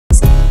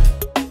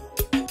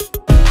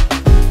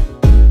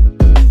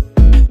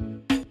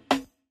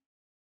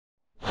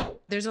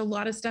there's a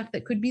lot of stuff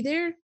that could be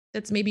there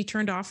that's maybe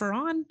turned off or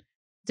on,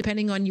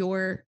 depending on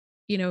your,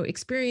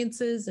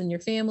 experiences and your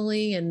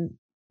family and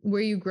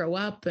where you grow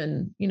up.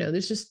 And,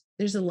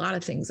 there's a lot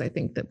of things I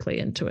think that play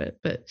into it.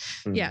 But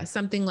yeah,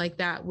 something like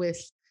that with,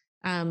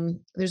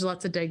 there's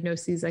lots of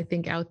diagnoses I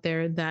think out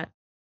there that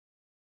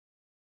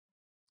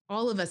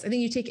all of us, I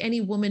think you take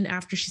any woman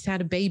after she's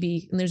had a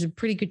baby and there's a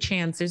pretty good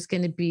chance there's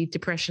going to be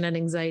depression and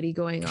anxiety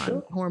going on,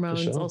 Sure,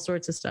 hormones, all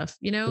sorts of stuff,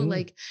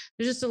 like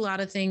there's just a lot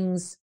of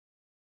things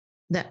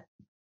that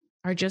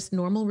are just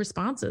normal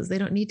responses. They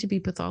don't need to be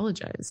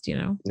pathologized,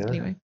 Yeah.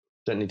 Anyway.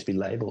 Don't need to be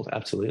labeled.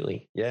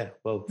 Absolutely. Yeah.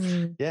 Well,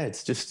 yeah,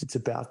 it's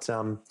about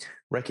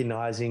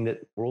recognizing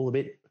that we're all a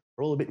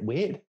bit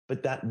weird,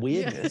 but that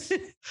weirdness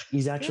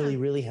is actually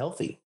really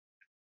healthy.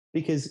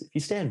 Because if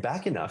you stand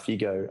back enough, you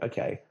go,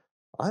 okay,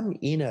 I'm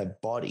in a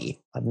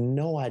body. I have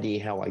no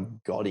idea how I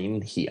got in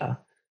here.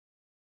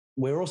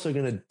 We're also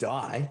going to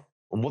die.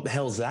 And what the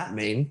hell does that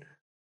mean?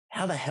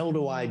 How the hell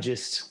do I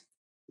just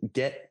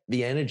get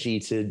the energy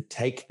to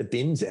take the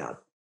bins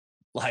out?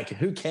 Like,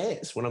 who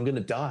cares when I'm going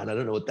to die? And I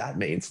don't know what that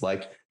means.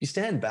 Like, if you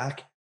stand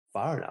back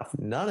far enough,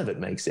 none of it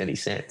makes any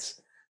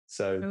sense.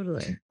 So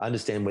totally. I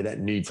understand where that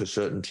need for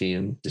certainty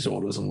and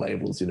disorders and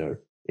labels,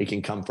 it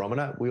can come from.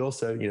 And we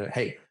also,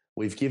 hey,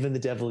 we've given the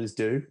devil his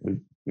due.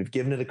 We've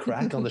given it a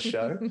crack on the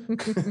show.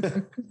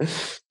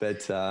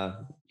 But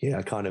yeah,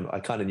 I kind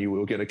of knew we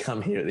were going to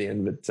come here at the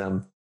end, but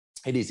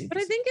it is interesting. But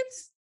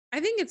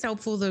I think it's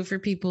helpful though for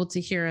people to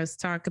hear us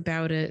talk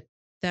about it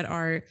that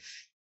are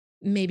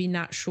maybe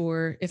not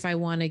sure if I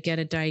want to get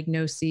a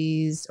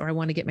diagnosis or I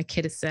want to get my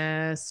kid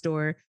assessed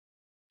or,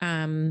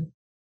 I'm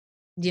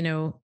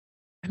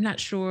not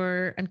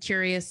sure. I'm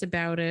curious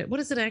about it. What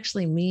does it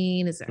actually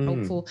mean? Is it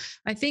helpful?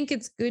 I think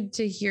it's good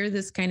to hear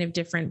this kind of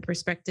different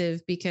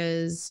perspective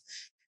because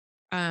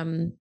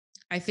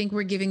I think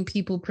we're giving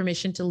people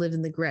permission to live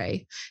in the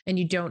gray and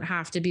you don't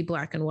have to be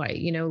black and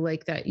white,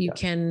 like that you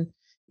can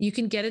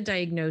get a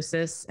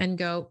diagnosis and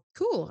go,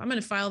 cool, I'm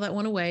going to file that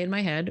one away in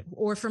my head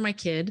or for my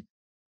kid.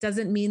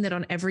 Doesn't mean that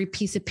on every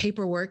piece of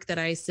paperwork that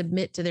I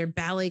submit to their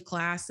ballet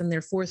class and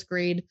their fourth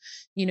grade,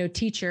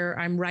 teacher,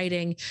 I'm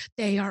writing,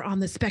 they are on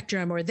the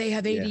spectrum or they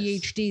have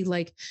ADHD. Yes.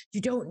 Like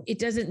it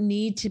doesn't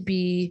need to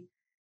be,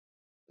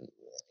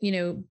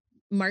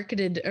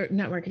 marketed or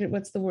not marketed.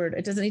 What's the word?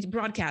 It doesn't need to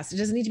broadcast. It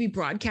doesn't need to be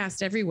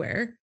broadcast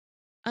everywhere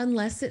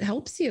unless it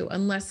helps you,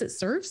 unless it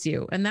serves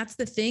you. And that's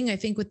the thing I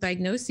think with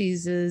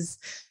diagnoses is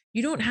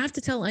you don't have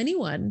to tell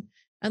anyone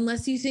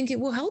unless you think it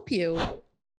will help you.